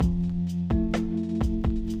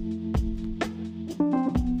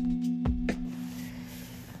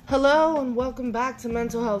Hello and welcome back to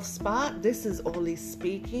Mental Health Spot. This is Oli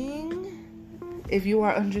speaking. If you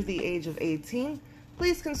are under the age of 18,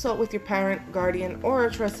 please consult with your parent, guardian, or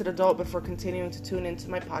a trusted adult before continuing to tune into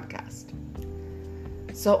my podcast.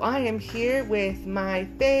 So I am here with my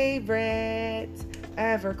favorite,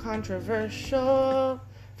 ever controversial,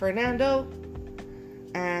 Fernando.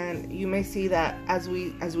 And you may see that as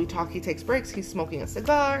we talk, he takes breaks. He's smoking a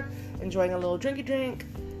cigar, enjoying a little drinky drink.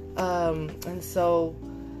 And so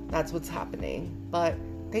that's what's happening. But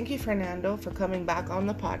thank you, Fernando, for coming back on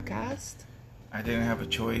the podcast. I didn't have a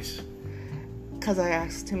choice. Because I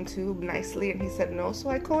asked him to nicely and he said no, so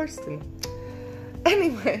I coerced him.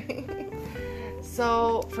 Anyway,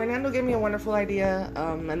 so Fernando gave me a wonderful idea,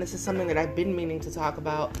 and this is something that I've been meaning to talk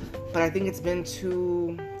about, but I think it's been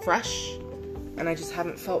too fresh and I just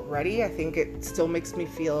haven't felt ready. I think it still makes me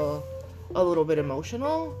feel a little bit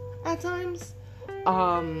emotional at times.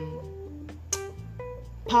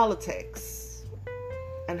 Politics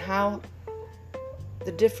and how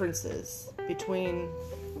the differences between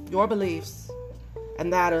your beliefs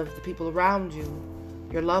and that of the people around you,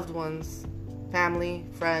 your loved ones, family,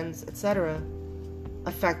 friends, etc.,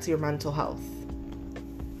 affect your mental health.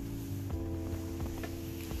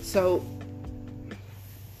 So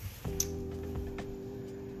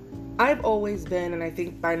I've always been, and I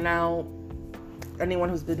think by now anyone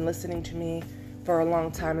who's been listening to me for a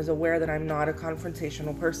long time is aware that I'm not a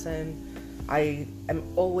confrontational person. I am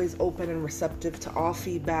always open and receptive to all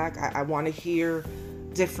feedback. I want to hear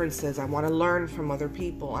differences. I want to learn from other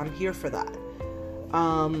people. I'm here for that.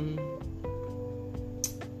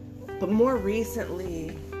 But more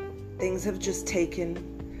recently, things have just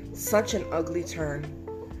taken such an ugly turn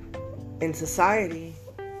in society,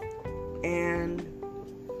 and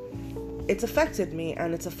it's affected me,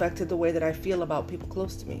 and it's affected the way that I feel about people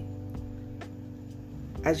close to me.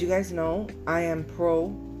 As you guys know, I am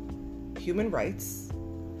pro human rights.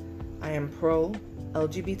 I am pro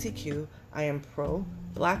LGBTQ. I am pro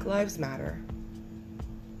Black Lives Matter.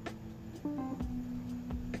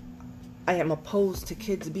 I am opposed to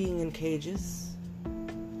kids being in cages.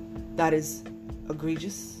 That is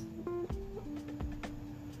egregious,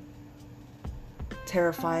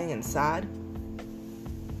 terrifying, and sad.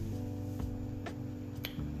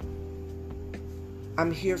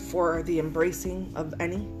 I'm here for the embracing of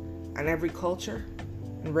any and every culture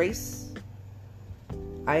and race.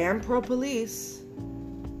 I am pro-police,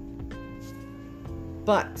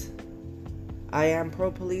 but I am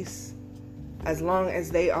pro-police as long as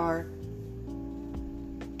they are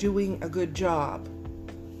doing a good job,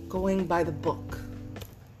 going by the book.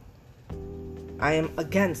 I am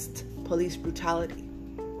against police brutality.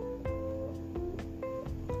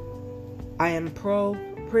 I am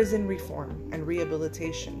pro-prison reform and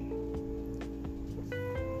rehabilitation.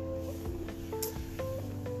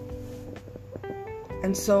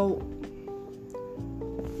 And so,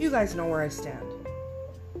 you guys know where I stand.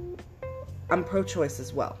 I'm pro-choice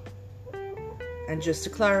as well. And just to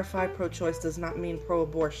clarify, pro-choice does not mean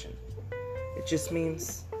pro-abortion. It just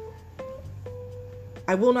means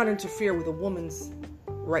I will not interfere with a woman's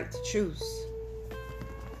right to choose.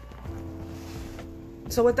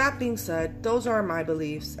 So with that being said, those are my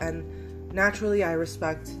beliefs, and naturally I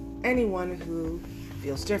respect anyone who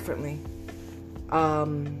feels differently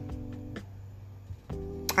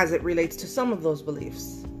as it relates to some of those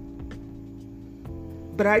beliefs.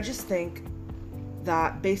 But I just think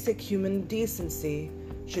that basic human decency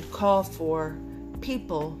should call for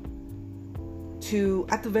people to,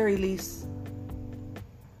 at the very least,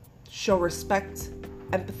 show respect,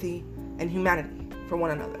 empathy, and humanity for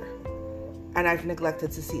one another. And I've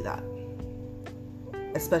neglected to see that,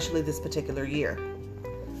 especially this particular year.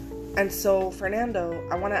 And so, Fernando,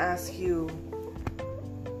 I want to ask you,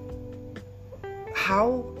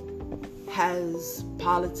 how has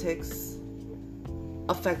politics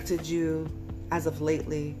affected you as of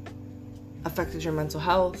lately, affected your mental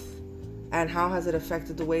health, and how has it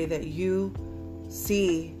affected the way that you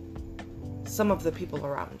see some of the people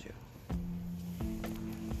around you?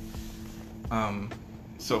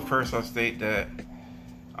 So first I'll state that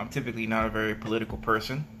I'm typically not a very political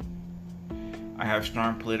person. I have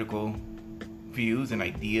strong political views and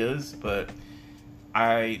ideas, but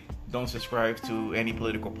I don't subscribe to any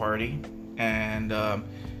political party, and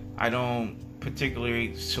I don't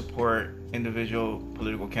particularly support individual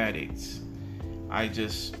political candidates. I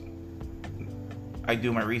do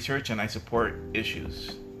my research and I support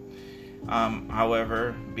issues.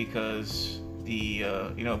 However, because the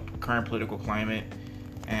current political climate,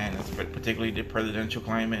 and particularly the presidential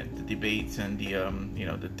climate, the debates and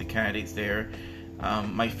the candidates there,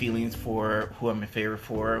 my feelings for who I'm in favor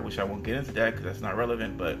for, which I won't get into that because that's not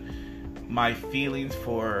relevant, but my feelings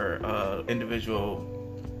for individual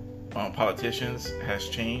politicians has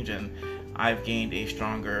changed, and I've gained a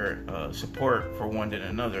stronger support for one than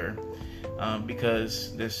another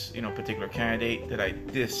because this particular candidate that I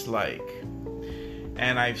dislike,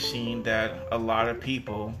 and I've seen that a lot of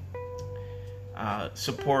people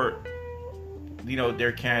support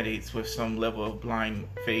their candidates with some level of blind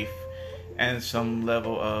faith and some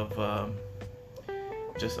level of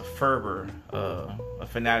just a fervor, a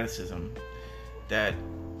fanaticism that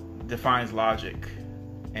defies logic.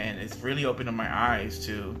 And it's really opened my eyes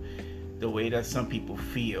to the way that some people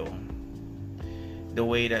feel, the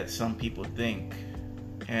way that some people think.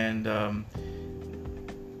 And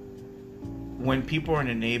when people are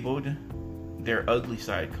enabled, their ugly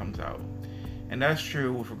side comes out. And that's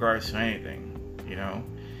true with regards to anything,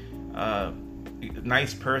 A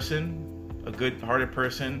nice person, a good-hearted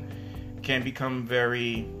person can become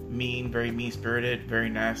very mean-spirited, very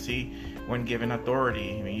nasty when given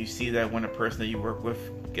authority. I mean, you see that when a person that you work with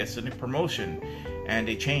gets a promotion and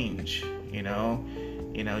they change,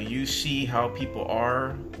 you see how people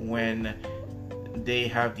are when they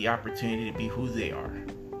have the opportunity to be who they are,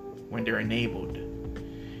 when they're enabled.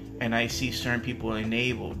 And I see certain people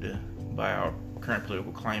enabled by our current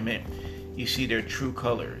political climate. You see their true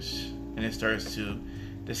colors, and it starts to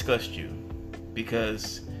disgust you,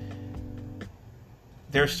 because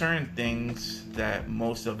there are certain things that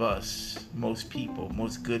most of us, most people,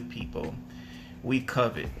 most good people, we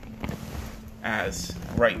covet as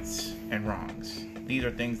rights and wrongs. These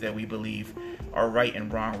are things that we believe are right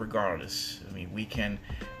and wrong regardless. I mean, we can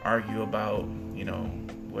argue about,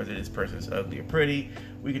 whether this person is ugly or pretty.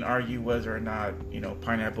 We can argue whether or not,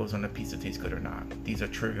 pineapples on a pizza taste good or not. These are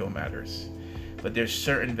trivial matters. But there's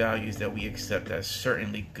certain values that we accept as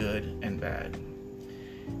certainly good and bad.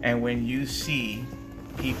 And when you see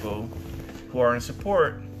people who are in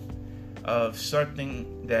support of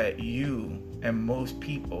something that you and most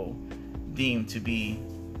people deem to be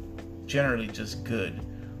generally just good,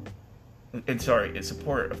 in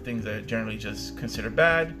support of things that are generally just considered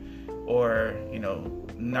bad, or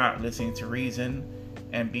not listening to reason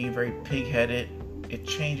and being very pig-headed, it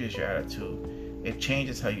changes your attitude. It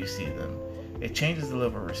changes how you see them. It changes the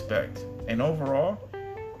level of respect, and overall,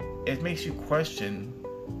 it makes you question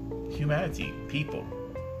humanity, people.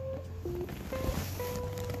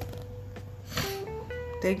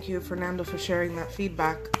 Thank you, Fernando, for sharing that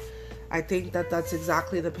feedback. I think that that's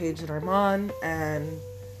exactly the page that I'm on, and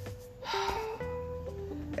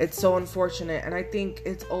it's so unfortunate. And I think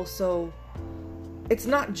it's also, it's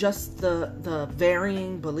not just the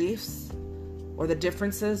varying beliefs or the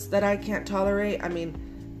differences that I can't tolerate. I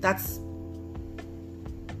mean, that's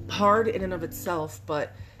hard in and of itself,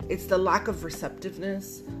 but it's the lack of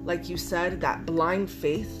receptiveness, like you said, that blind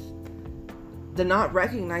faith, the not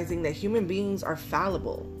recognizing that human beings are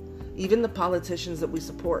fallible, even the politicians that we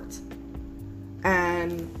support.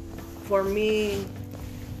 And for me,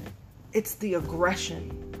 it's the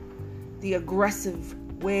aggression, the aggressive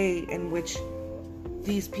way in which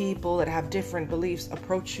these people that have different beliefs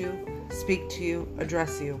approach you, speak to you,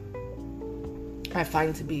 address you, I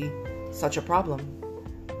find to be such a problem.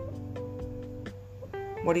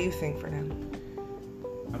 What do you think, Fernando?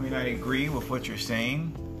 I mean, I agree with what you're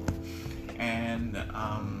saying. And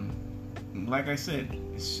like I said,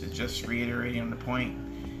 it's just reiterating the point,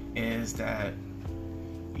 is that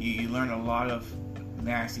you learn a lot of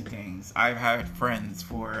nasty things. I've had friends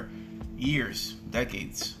for years,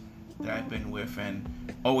 decades, that I've been with and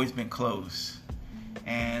always been close.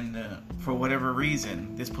 And for whatever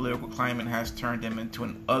reason, this political climate has turned them into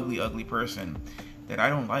an ugly, ugly person that I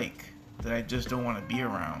don't like, that I just don't want to be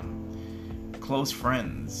around. Close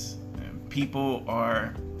friends. People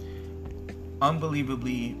are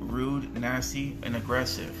unbelievably rude, nasty, and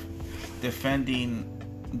aggressive, defending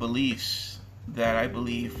beliefs that I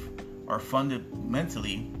believe are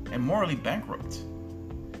fundamentally and morally bankrupt.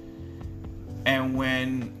 And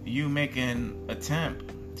when you make an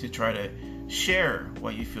attempt to try to share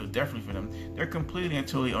what you feel differently for them, they're completely and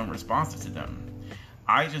totally unresponsive to them.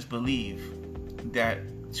 I just believe that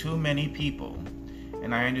too many people,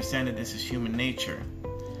 and I understand that this is human nature,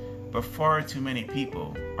 but far too many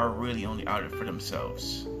people are really only out for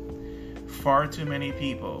themselves. Far too many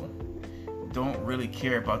people don't really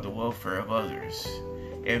care about the welfare of others.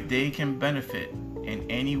 If they can benefit in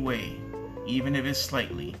any way, even if it's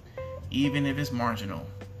slightly, even if it's marginal,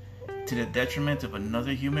 to the detriment of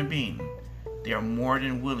another human being, they are more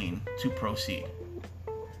than willing to proceed.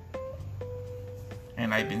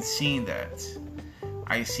 And I've been seeing that.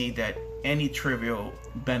 I see that any trivial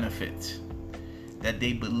benefit that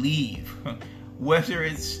they believe, whether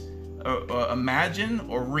it's imagined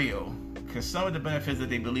or real, because some of the benefits that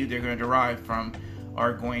they believe they're going to derive from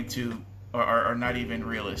are not even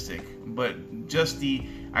realistic. But just the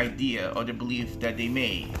idea or the belief that they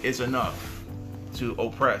may is enough to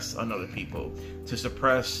oppress another people, to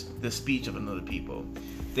suppress the speech of another people.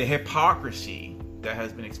 The hypocrisy that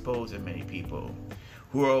has been exposed in many people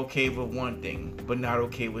who are okay with one thing but not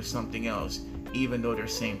okay with something else, even though they're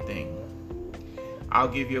the same thing. I'll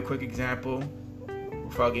give you a quick example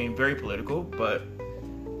without getting very political, but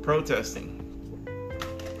protesting.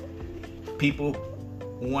 People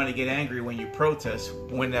want to get angry when you protest,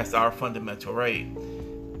 when that's our fundamental right.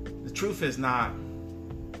 The truth is not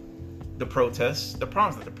the protests. The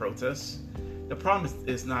problem is not the protests. The problem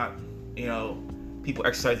is not, people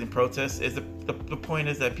exercising protests. The point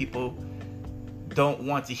is that people don't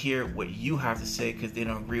want to hear what you have to say because they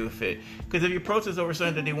don't agree with it. Because if you protest over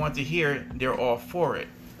something that they want to hear, they're all for it.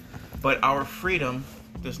 But our freedom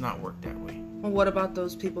does not work that way. Well, what about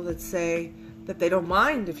those people that say that they don't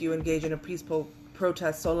mind if you engage in a peaceful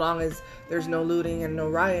protest so long as there's no looting and no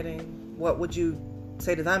rioting? What would you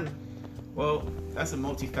say to them? Well, that's a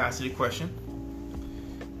multifaceted question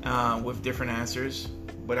with different answers.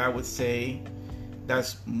 But I would say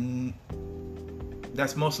that's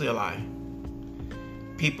mostly a lie.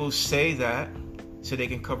 People say that so they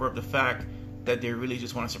can cover up the fact that they really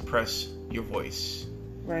just want to suppress your voice.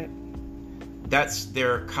 Right. That's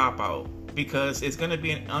their cop-out, because it's going to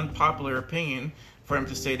be an unpopular opinion for them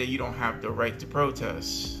to say that you don't have the right to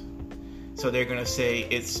protest. So they're going to say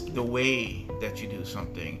it's the way that you do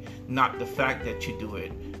something, not the fact that you do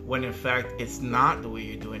it. When in fact, it's not the way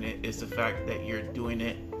you're doing it. It's the fact that you're doing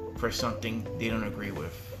it for something they don't agree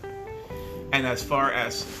with. And as far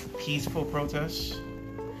as peaceful protests,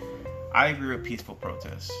 I agree with peaceful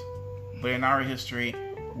protests. But in our history,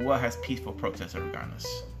 what has peaceful protests ever gotten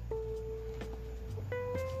us?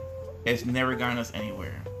 It's never gotten us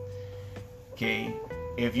anywhere. Okay?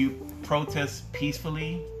 If you protest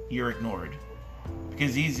peacefully, you're ignored. Because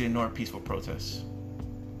it's easy to ignore peaceful protests.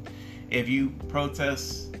 If you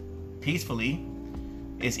protest peacefully,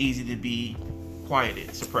 it's easy to be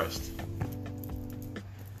quieted, suppressed.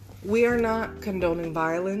 We are not condoning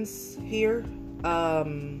violence here.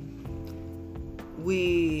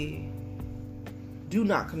 We do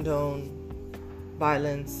not condone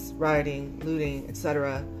violence, rioting, looting,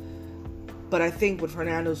 etc. But I think what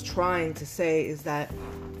Fernando's trying to say is that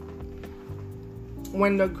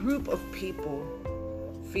when a group of people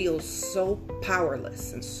feels so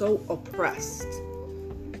powerless and so oppressed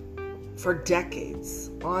for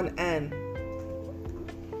decades on end,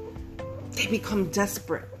 they become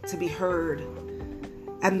desperate to be heard,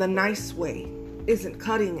 and the nice way isn't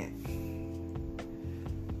cutting it.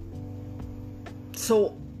 So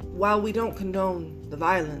while we don't condone the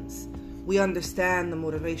violence, we understand the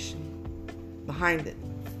motivation behind it.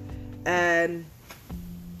 And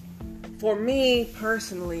for me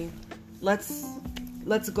personally, let's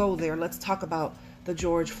go there. Let's talk about the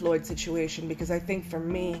George Floyd situation, because I think for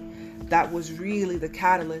me, that was really the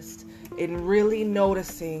catalyst in really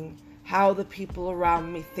noticing how the people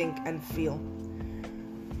around me think and feel.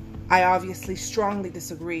 I obviously strongly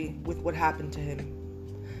disagree with what happened to him.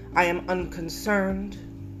 I am unconcerned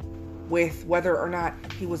with whether or not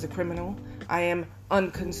he was a criminal. I am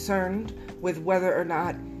unconcerned with whether or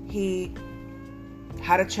not he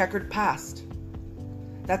had a checkered past.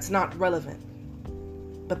 That's not relevant.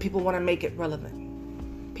 But people want to make it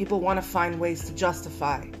relevant. People want to find ways to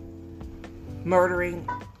justify murdering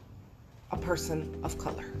a person of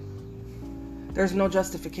color. There's no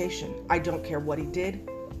justification. I don't care what he did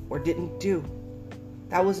or didn't do.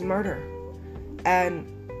 That was murder. And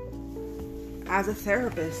as a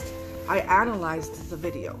therapist, I analyzed the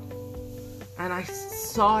video and I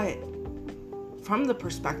saw it from the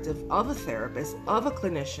perspective of a therapist, of a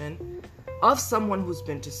clinician, of someone who's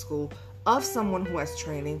been to school, of someone who has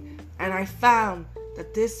training, and I found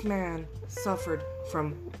that this man suffered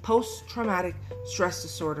from post-traumatic stress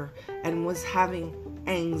disorder and was having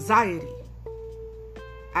anxiety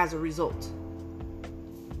as a result.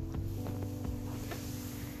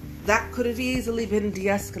 That could have easily been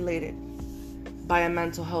de-escalated by a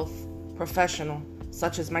mental health professional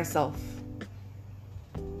such as myself.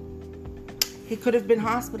 He could have been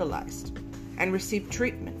hospitalized and received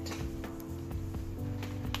treatment.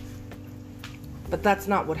 But that's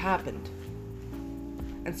not what happened.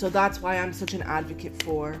 And so that's why I'm such an advocate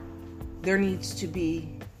for there needs to be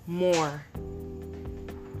more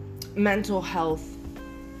mental health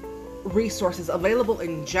resources available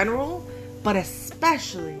in general, but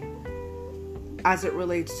especially as it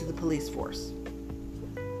relates to the police force.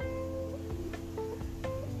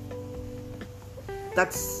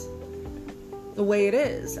 that's the way it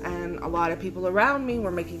is. And a lot of people around me were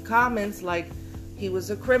making comments like, he was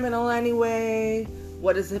a criminal anyway,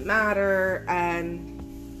 what does it matter? And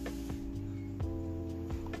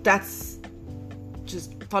that's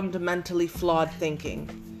just fundamentally flawed thinking,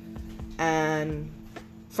 and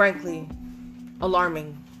frankly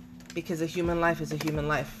alarming, because a human life is a human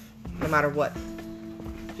life, no matter what.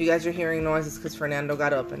 If you guys are hearing noises, because Fernando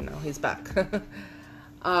got up and now he's back.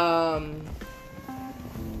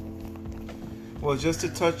 Well, just to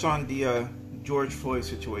touch on the George Floyd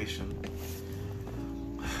situation,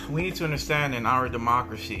 we need to understand in our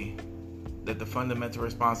democracy that the fundamental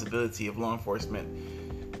responsibility of law enforcement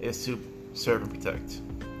is to serve and protect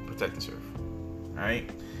and serve. All right.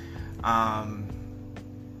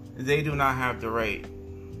 They do not have the right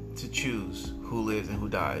to choose who lives and who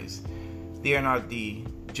dies. They are not the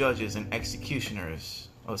judges and executioners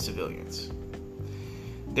of civilians.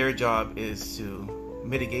 Their job is to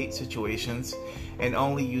mitigate situations and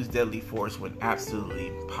only use deadly force when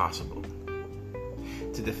absolutely possible,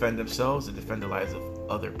 to defend themselves, to defend the lives of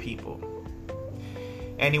other people.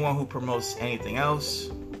 Anyone who promotes anything else,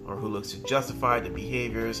 or who looks to justify the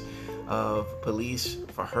behaviors of police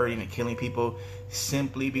for hurting and killing people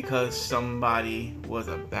simply because somebody was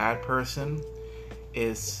a bad person,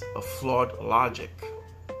 is a flawed logic.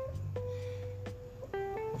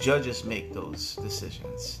 Judges make those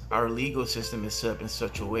decisions. Our legal system is set up in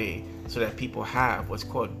such a way so that people have what's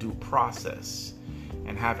called due process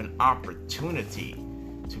and have an opportunity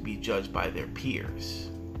to be judged by their peers.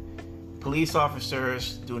 Police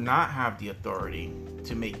officers do not have the authority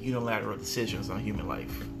to make unilateral decisions on human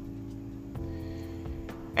life.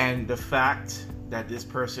 And the fact that this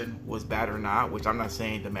person was bad or not, which I'm not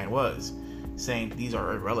saying the man was, saying these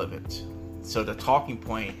are irrelevant. So the talking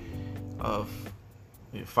point of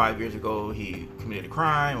 5 years ago he committed a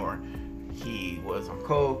crime, or he was on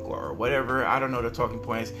coke, or whatever, I don't know the talking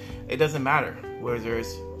points. It doesn't matter whether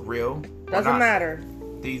it's real or doesn't not. matter.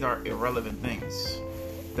 These are irrelevant things.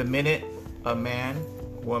 The minute a man,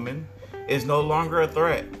 woman, is no longer a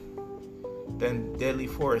threat, then deadly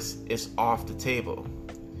force is off the table.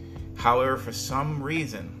 However, for some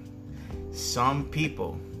reason, some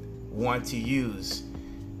people want to use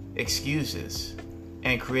excuses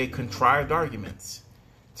and create contrived arguments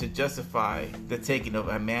to justify the taking of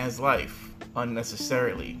a man's life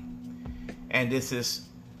unnecessarily. And this is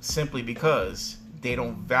simply because they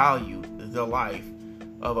don't value the life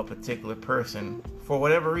of a particular person for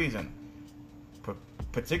whatever reason,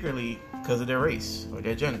 particularly because of their race or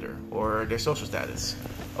their gender or their social status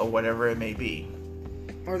or whatever it may be.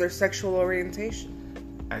 Or their sexual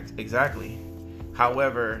orientation. Exactly.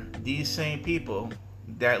 However, these same people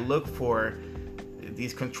that look for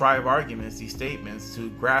these contrived arguments, these statements to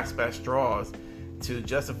grasp at straws to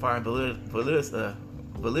justify and validify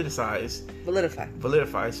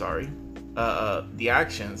the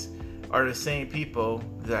actions, are the same people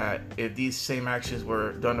that, if these same actions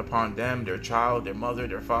were done upon them, their child, their mother,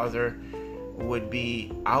 their father, would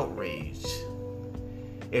be outraged.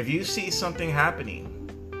 If you see something happening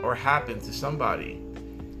or happen to somebody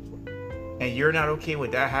and you're not okay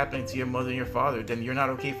with that happening to your mother and your father, then you're not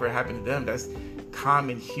okay for it happening to them. That's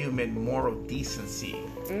common human moral decency.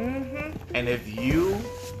 Mm-hmm. And if you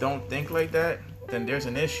don't think like that, then there's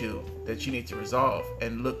an issue that you need to resolve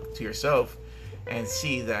and look to yourself and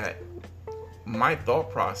see that my thought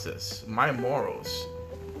process, my morals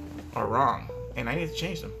are wrong and I need to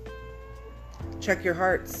change them. Check your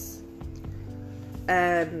hearts.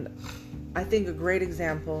 And I think a great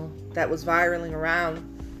example that was viraling around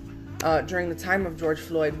during the time of George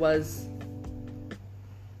Floyd was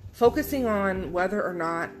focusing on whether or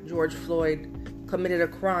not George Floyd committed a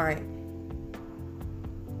crime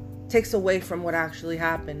takes away from what actually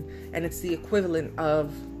happened. And it's the equivalent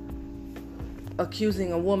of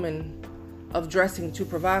accusing a woman of dressing too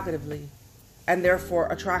provocatively and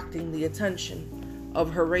therefore attracting the attention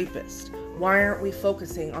of her rapist. Why aren't we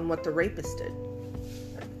focusing on what the rapist did?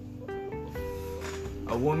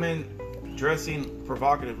 A woman dressing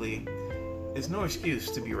provocatively is no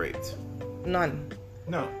excuse to be raped. None.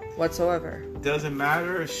 No. Whatsoever. Doesn't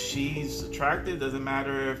matter if she's attractive, doesn't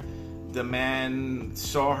matter if the man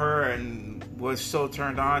saw her and was so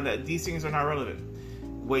turned on, that these things are not relevant.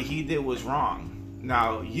 What he did was wrong.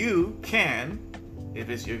 Now, you can,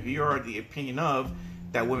 if you are the opinion of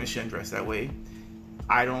that women shouldn't dress that way,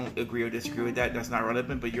 I don't agree or disagree with that. That's not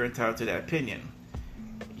relevant, but you're entitled to that opinion.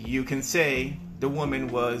 You can say the woman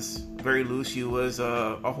was very loose, she was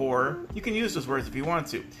a whore. You can use those words if you want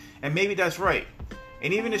to. And maybe that's right.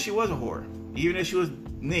 And even if she was a whore, even if she was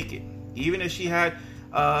naked, even if she had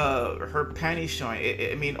her panties showing.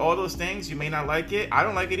 I mean, all those things, you may not like it. I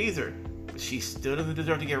don't like it either. She still doesn't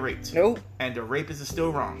deserve to get raped. Nope. And the rapist is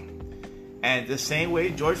still wrong. And the same way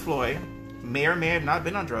George Floyd may or may have not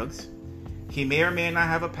been on drugs. He may or may not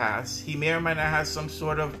have a past. He may or may not have some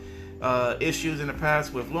sort of issues in the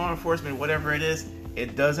past with law enforcement, whatever it is.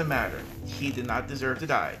 It doesn't matter. He did not deserve to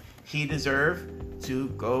die. He deserved to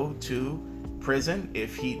go to prison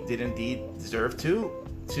if he did indeed deserve to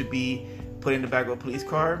be put in the back of a police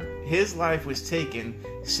car. His life was taken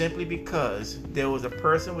simply because there was a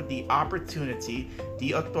person with the opportunity,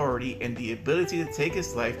 the authority, and the ability to take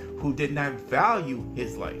his life who did not value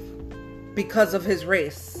his life. Because of his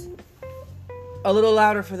race. A little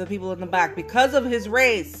louder for the people in the back. Because of his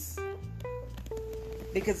race.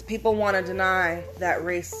 Because people want to deny that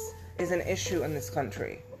race is an issue in this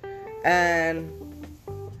country. And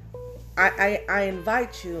I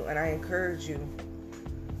invite you and I encourage you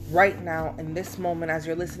right now in this moment as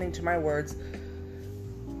you're listening to my words,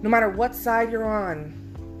 no matter what side you're on,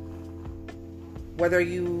 whether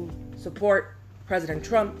you support President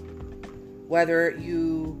Trump, whether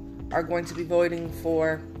you are going to be voting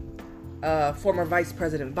for former Vice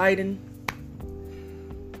President Biden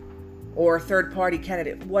or a third-party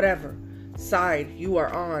candidate, whatever side you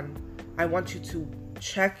are on, I want you to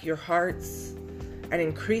check your hearts and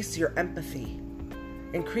increase your empathy.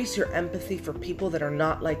 Increase your empathy for people that are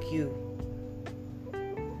not like you.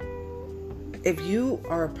 If you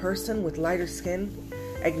are a person with lighter skin,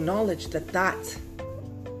 acknowledge that that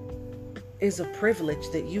is a privilege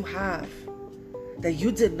that you have, that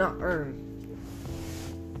you did not earn,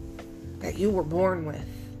 that you were born with,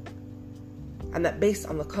 and that based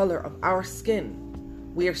on the color of our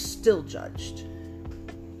skin, we are still judged.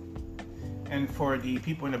 And for the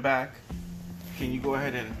people in the back, can you go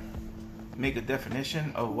ahead and make a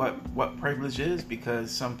definition of what privilege is?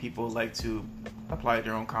 Because some people like to apply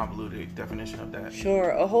their own convoluted definition of that.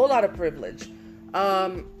 Sure, a whole lot of privilege.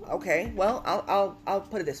 Okay, well, I'll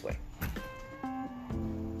put it this way.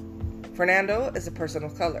 Fernando is a person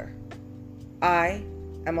of color. I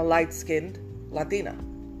am a light-skinned Latina.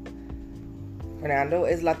 Fernando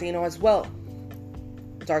is Latino as well,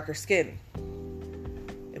 darker skin.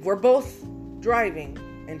 If we're both driving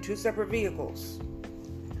in two separate vehicles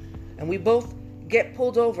and we both get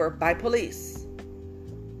pulled over by police,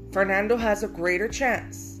 Fernando has a greater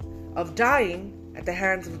chance of dying at the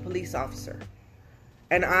hands of a police officer,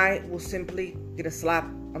 and I will simply get a slap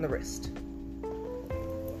on the wrist.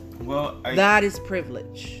 Well, that is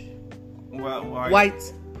privilege.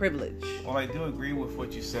 White privilege. Well, I do agree with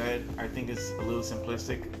what you said. I think it's a little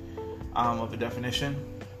simplistic of a definition.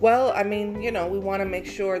 Well, I mean, we want to make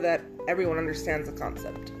sure that everyone understands the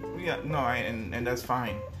concept. Yeah, no, and that's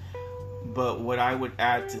fine. But what I would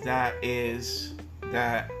add to that is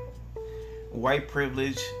that white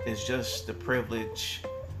privilege is just the privilege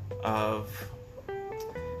of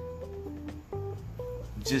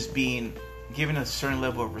just being given a certain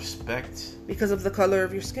level of respect. Because of the color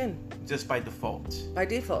of your skin. Just by default. By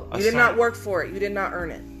default. You did not work for it. You did not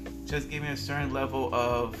earn it. Just giving a certain level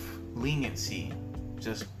of leniency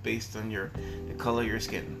just based on the color of your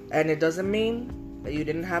skin. And it doesn't mean that you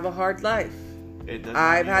didn't have a hard life. It doesn't.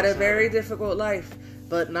 I've had a very difficult life,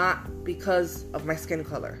 but not because of my skin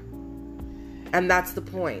color. And that's the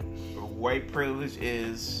point. White privilege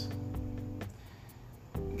is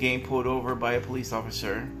getting pulled over by a police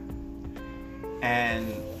officer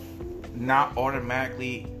and not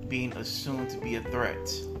automatically being assumed to be a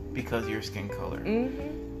threat because of your skin color.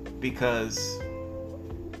 Mm-hmm. Because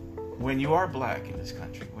when you are black in this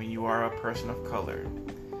country, when you are a person of color,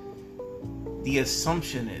 the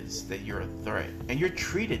assumption is that you're a threat, and you're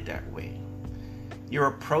treated that way. You're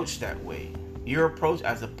approached that way. You're approached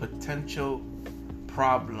as a potential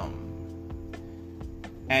problem.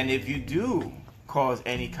 And if you do cause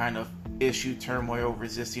any kind of issue, turmoil,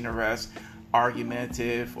 resisting arrest,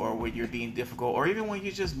 argumentative, or when you're being difficult, or even when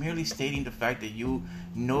you're just merely stating the fact that you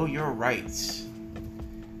know your rights,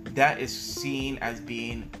 that is seen as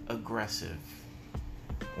being aggressive.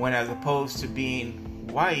 When as opposed to being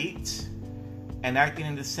white and acting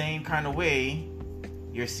in the same kind of way,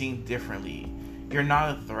 you're seen differently. You're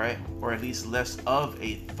not a threat, or at least less of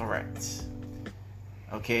a threat.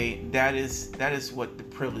 Okay, that is what the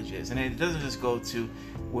privilege is, and it doesn't just go to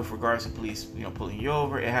with regards to police, pulling you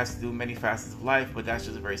over. It has to do with many facets of life, but that's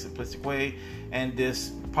just a very simplistic way. And this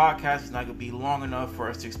podcast is not going to be long enough for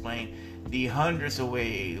us to explain the hundreds of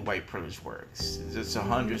ways white privilege works. It's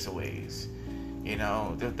hundreds of ways.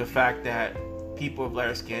 The fact that people of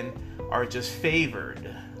lighter skin are just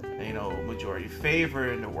favored majority,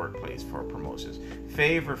 favor in the workplace for promotions,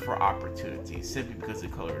 favor for opportunities simply because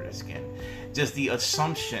of the color of their skin. Just the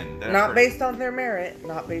assumption that not based on their merit,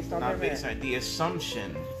 the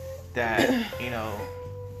assumption that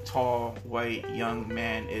tall white young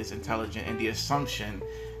man is intelligent, and the assumption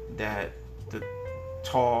that the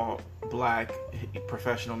tall black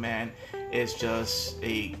professional man is just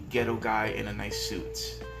a ghetto guy in a nice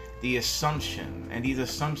suit. The assumption, and these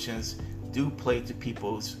assumptions do play to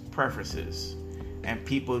people's preferences, and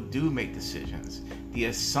people do make decisions. The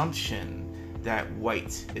assumption that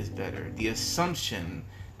white is better, the assumption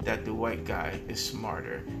that the white guy is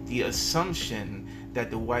smarter, the assumption that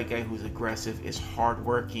the white guy who's aggressive is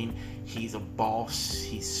hardworking, he's a boss,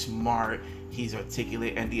 he's smart, he's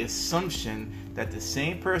articulate, and the assumption that the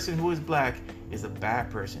same person who is black is a bad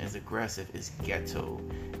person, is aggressive, is ghetto.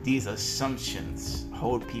 These assumptions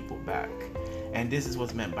hold people back. And this is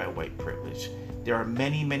what's meant by white privilege. There are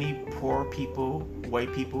many, many poor people,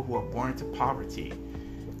 white people, who are born into poverty.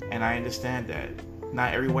 And I understand that.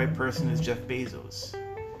 Not every white person is Jeff Bezos.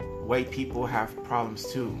 White people have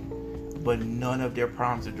problems too, but none of their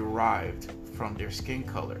problems are derived from their skin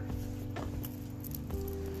color.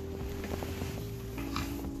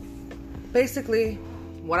 Basically,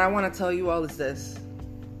 what I want to tell you all is this.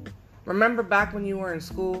 Remember back when you were in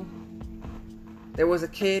school, there was a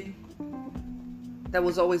kid that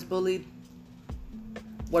was always bullied?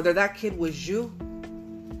 Whether that kid was you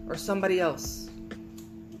or somebody else.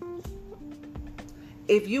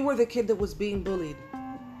 If you were the kid that was being bullied,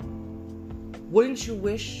 wouldn't you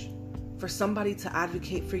wish for somebody to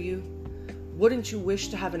advocate for you? Wouldn't you wish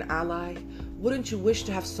to have an ally? Wouldn't you wish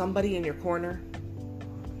to have somebody in your corner?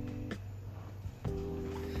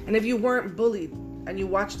 And if you weren't bullied and you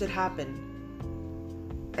watched it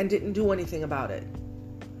happen and didn't do anything about it,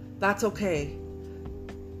 that's okay.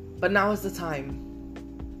 But now is the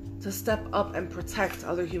time to step up and protect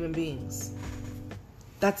other human beings.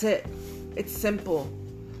 That's it. It's simple.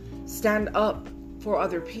 Stand up for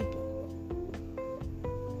other people.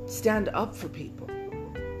 Stand up for people.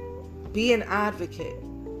 Be an advocate.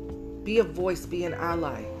 Be a voice. Be an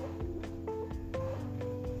ally.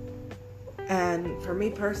 And for me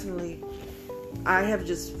personally, I have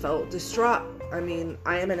just felt distraught. I mean,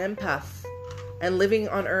 I am an empath. And living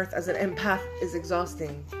on Earth as an empath is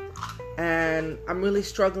exhausting. And I'm really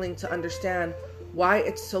struggling to understand why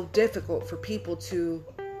it's so difficult for people to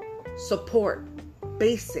support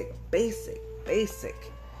basic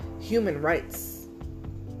human rights.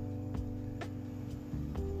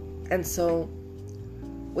 And so,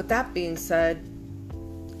 with that being said,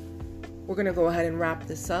 we're going to go ahead and wrap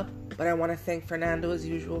this up. But I want to thank Fernando as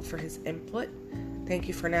usual for his input. Thank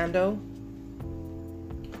you, Fernando.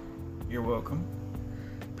 You're welcome.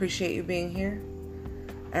 Appreciate you being here.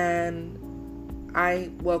 And I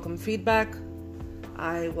welcome feedback.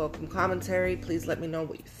 I welcome commentary. Please let me know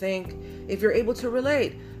what you think. If you're able to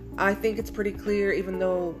relate, I think it's pretty clear, even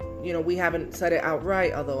though, we haven't said it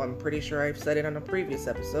outright, although I'm pretty sure I've said it on a previous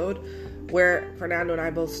episode, where Fernando and I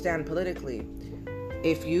both stand politically.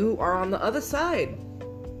 If you are on the other side,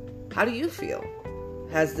 how do you feel?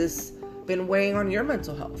 Has this been weighing on your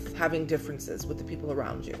mental health, having differences with the people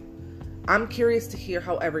around you? I'm curious to hear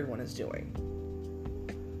how everyone is doing.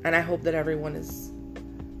 And I hope that everyone is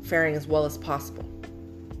faring as well as possible.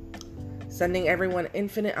 Sending everyone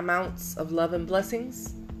infinite amounts of love and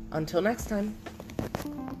blessings. Until next time.